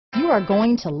are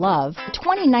going to love the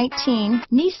 2019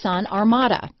 Nissan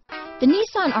Armada. The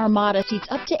Nissan Armada seats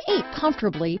up to 8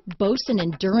 comfortably, boasts an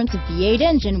endurance V8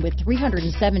 engine with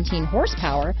 317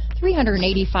 horsepower,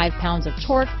 385 pounds of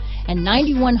torque, and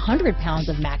 9,100 pounds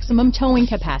of maximum towing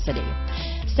capacity.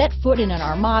 Set foot in an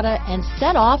Armada and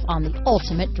set off on the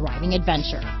ultimate driving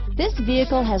adventure. This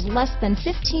vehicle has less than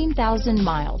 15,000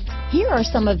 miles. Here are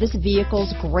some of this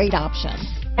vehicle's great options: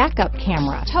 backup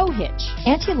camera, tow hitch,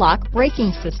 anti-lock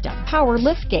braking system, power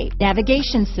liftgate,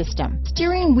 navigation system,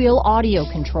 steering wheel audio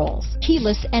controls,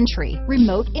 keyless entry,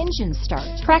 remote engine start,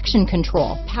 traction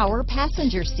control, power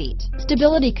passenger seat,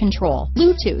 stability control,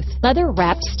 Bluetooth,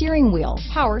 leather-wrapped steering wheel,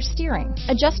 power steering,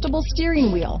 adjustable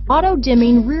steering wheel,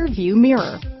 auto-dimming rear view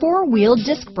mirror, 4-wheel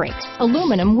disc brakes,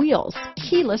 aluminum wheels,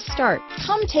 keyless start.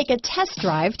 Come take a test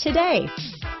drive today.